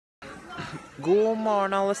God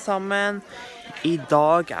morgen alle sammen. I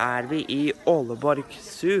dag er vi i Ålborg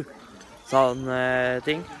Zoo, sånne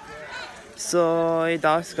ting. Så i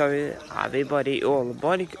dag er vi bare i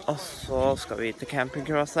Ålborg, og så skal vi til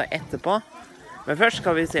campingcrossa etterpå. Men først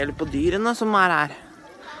skal vi se litt på dyrene som er her.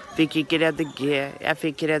 Jeg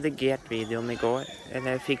fikk redigert videoen i går, eller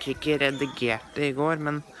jeg fikk ikke redigert det i går,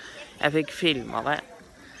 men jeg fikk filmet det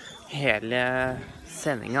hele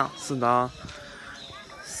sendinga, så da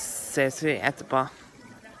ses vi etterpå.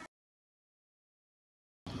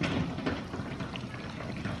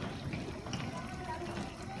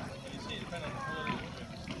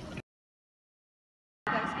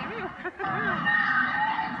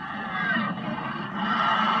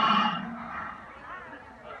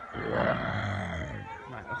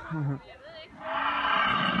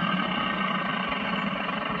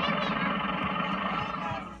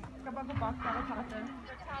 Skal bare gå bak der og ta et øl.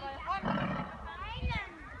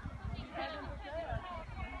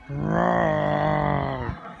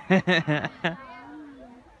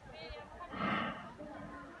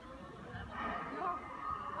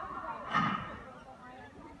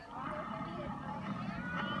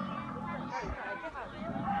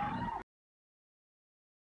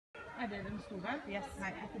 Er det den store? Yes. Nei,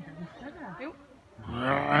 er ikke den større? Jo.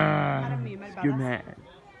 Her er mye mer ballast.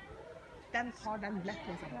 Den tar den lett,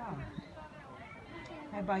 liksom. Ja.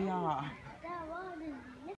 Jeg bare, ja.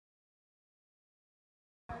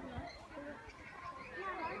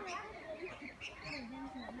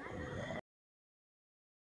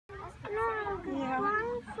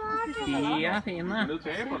 De er fine.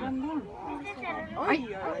 Oi!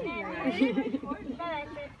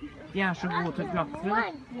 De er så gode til å klatre.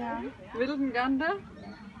 Ja. Vil den gande?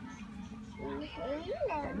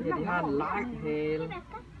 De har lang hæl.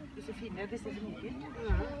 Du så fine, de ser så mye ut.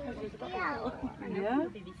 Ja.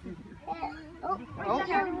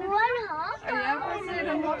 Jeg får se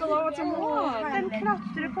den måten over til mor. Den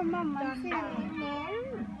klatrer på mamma sin.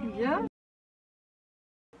 Ja.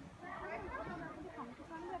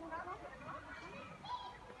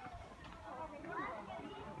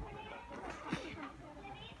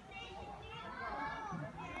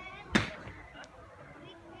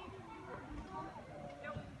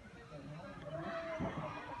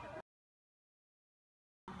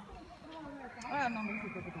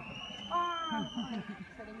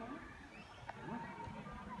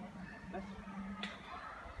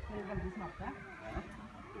 Det er veldig smarte.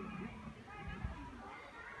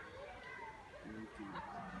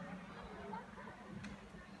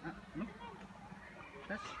 Nå.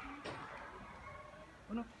 Først.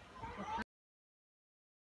 Og nå.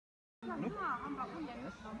 Nå.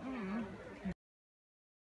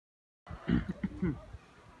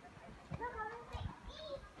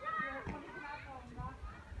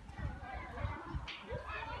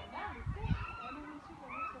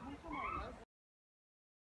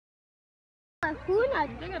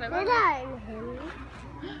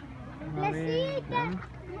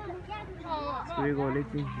 Skal vi gå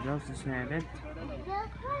litt videre og så se litt?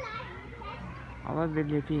 Ja, det er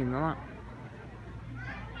veldig fine da.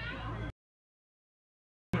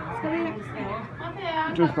 Skal vi?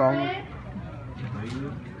 Just da.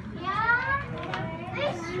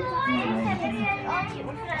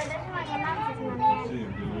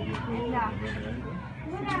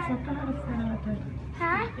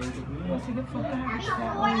 Hæ? Jeg sikkert fått det her til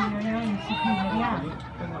å gjøre det så fine igjen.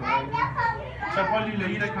 Så prøv lige at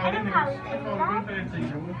lade dig kajle, Niels. Så får du rundt bag til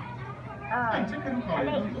jorden. Ja, så kan du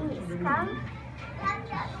kajle.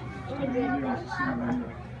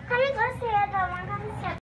 Kan vi gå og se da man kan se?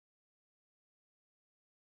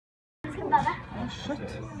 Skal vi bade? Å, shit.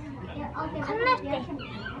 Kom nøtter.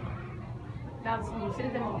 Det er snuser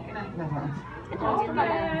litt i måkene.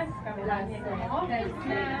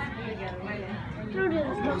 Tror du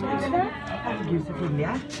det skal være det? Herregud, selvfølgelig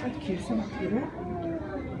er. Et kul som nattlige.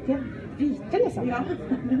 De er hvite, liksom. Ja.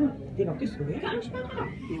 De var ikke så hvite.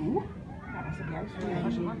 Jo.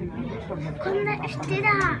 Kom deg uti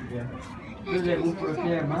da. Du er litt for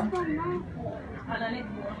hjemme. Kan jeg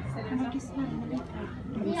ikke svømme litt?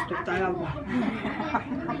 Du må stoppe deg, Alba.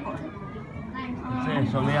 Det ser ut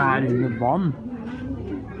som vi er under vann.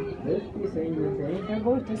 Jeg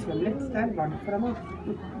går ut og svømmer litt. Det er varmt foran oss.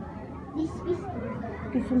 De spiste.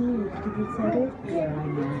 Ikke så myke de ser ut.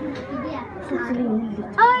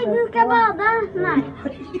 Oi, du skal bade. Nei.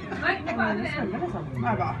 Du svømmer liksom.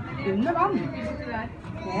 Alba, under vann.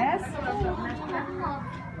 Yes.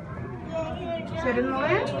 Ser du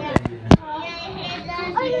noe?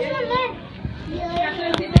 Oi, du svømmer.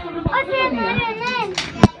 Oi, se den under.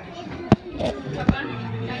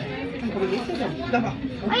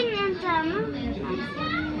 Oi, den tar den.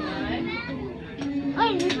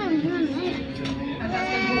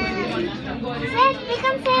 Vi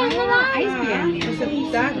kan se under vann.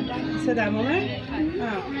 Se der, mamma.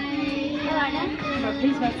 Ja. Hva var det? Det var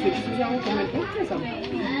pris vært fullt, så han kommer bort, liksom.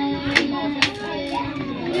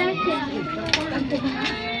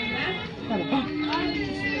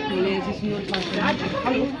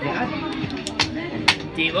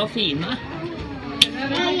 De var fine.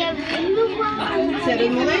 Ser du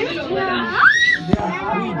noe? Ja.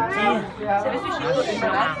 Så hvis du ikke går under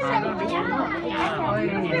der, så ser du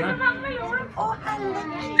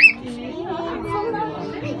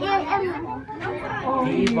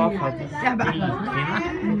De var faktisk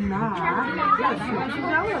dritfine.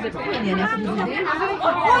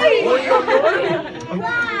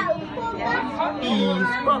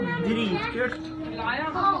 Isbjørn, dritkult.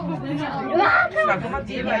 Snakk om at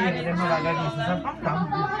de var hjemme med hver vise seg fram, da.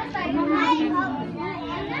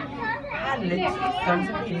 Herlig tyskeren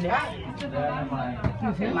så pinlig er. Nå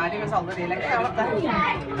filmer de hvis alle de legger seg opp der.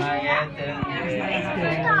 Nei, jeg heter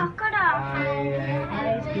Staker da.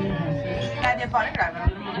 Nei, de er bare glad i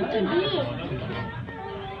hverandre.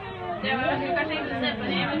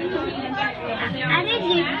 Er det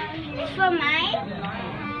litt for meg?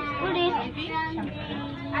 Hvor er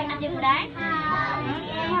det for deg?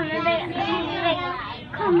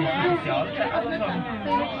 Kommer det?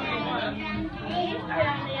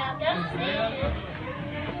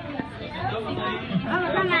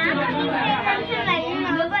 Mamma, kanskje velger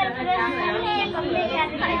noe bare for å se om det er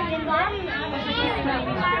kaldt i vann.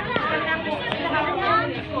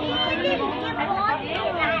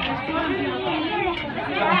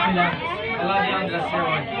 Alla de andra ser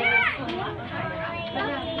også.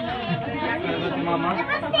 Skal du gå til mamma?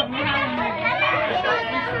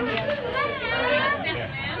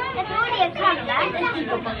 Jeg tror de er kalde.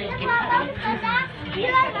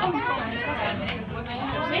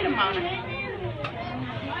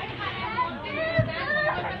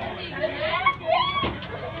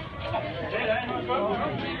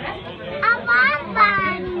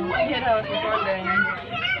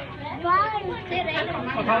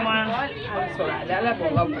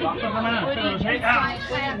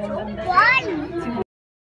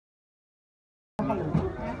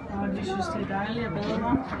 De synes det er dejligt at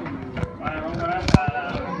bade, hva'?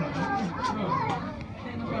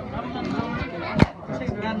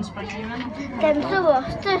 Den så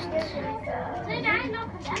vårt ut.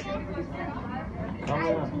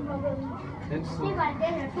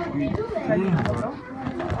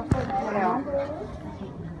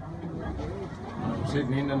 Se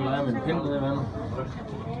den ene, den leger med en pind nede i vandet.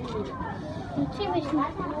 Typisk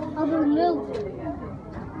og rulled.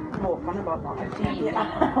 Måkene bare bak.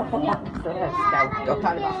 Så det er skaut og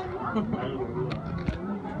tarva.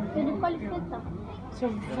 Vil du få litt fint da? Så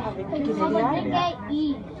har vi ikke Vil du det få de litt er. gøy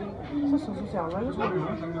i? Så sosiale, eller sånn.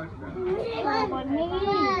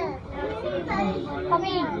 Kom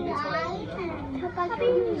inn.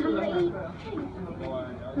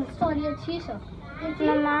 Nå står de og tyser.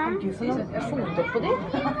 Mamma? Gud, for noe foter på de.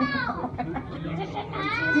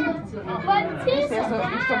 Hva er Det ser tyser? så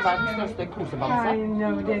ut som verdens største kosebamse.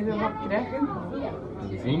 Nei, de er så vakre.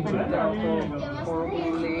 Det er fint. Det er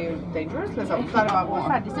horribly dangerous, liksom. Så er det bare å gå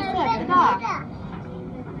ferdig til søkene, da.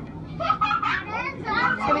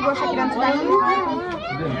 Skal vi gå og sjekke den til deg?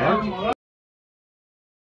 Det er en bold.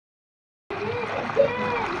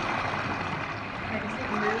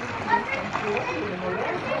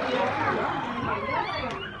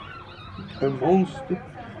 En monster.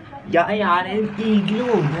 Jeg er en iglo.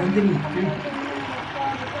 Det er dritkult.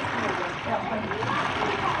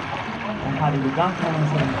 En harga, kan man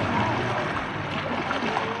si.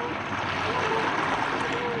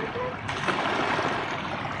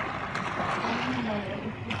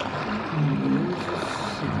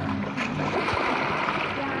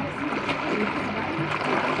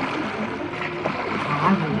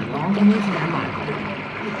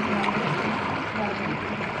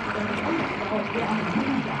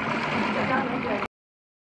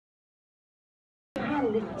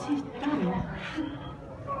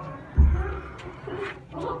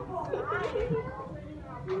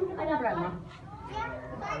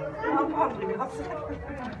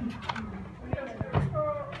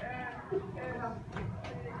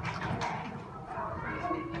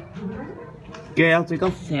 Gøy at vi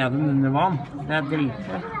kan se den under vann. Det er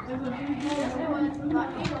dritfett.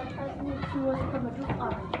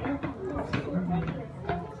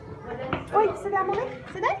 Oi, se der, Molly.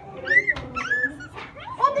 Se der.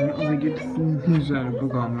 Jeg er sikkert nysgjerrig på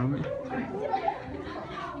kameraet mitt.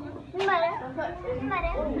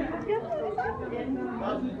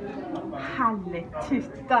 Herlig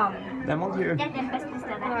tuttan. Den var kul. Det er den beste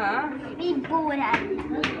stedet. Ja. Vi bor her.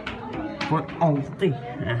 For alltid.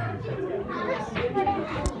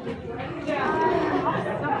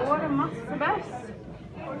 Da går det masse bæsj.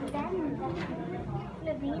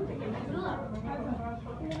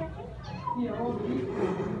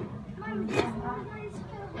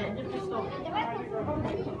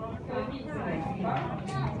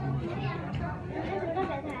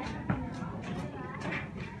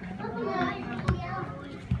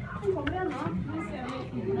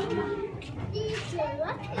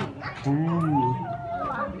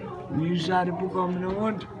 Nysgjerrig på kameraet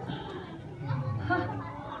vårt.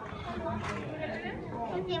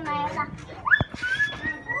 Ikke meg, da.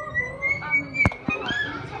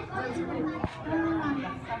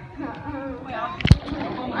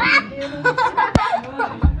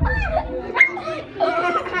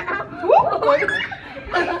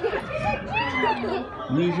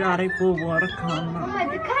 Nysgjerrig på våre kamera. Mamma,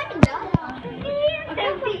 du kan da.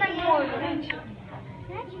 Den fina gården.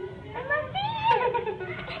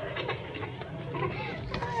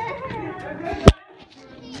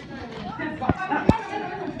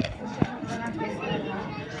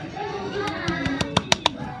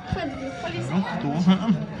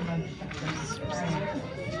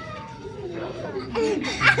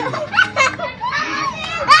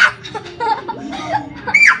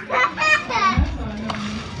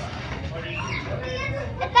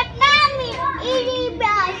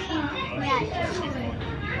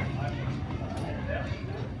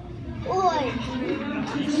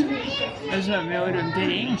 Jeg svømmer jo rundt i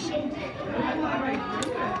ring.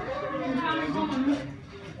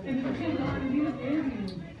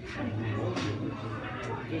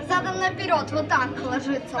 Задом наперед, вот так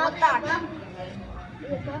ложится, вот так.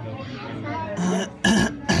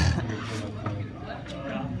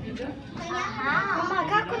 Мама,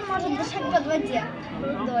 как он может дышать под воде?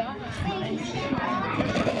 Водой.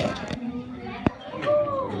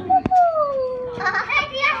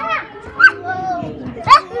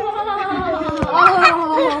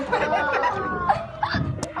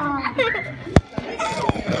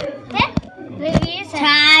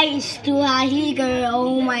 Thijs, du har hygge.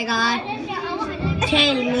 Oh my god.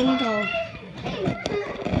 Tal mindre.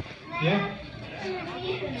 Ja.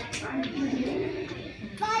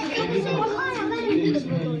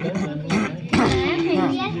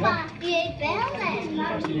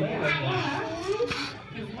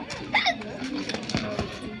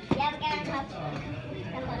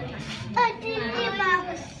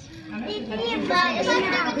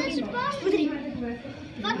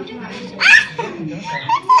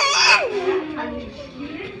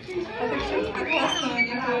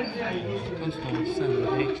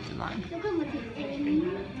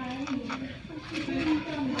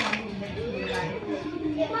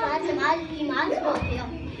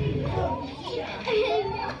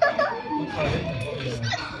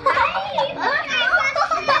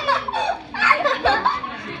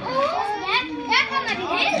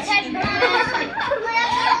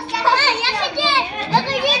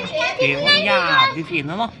 De var jævlig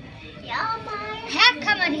fine da. Her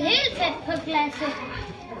kan man helt tæt på glasset.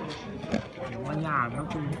 De var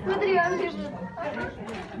jævlig fine.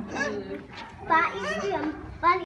 Bare isbjørn.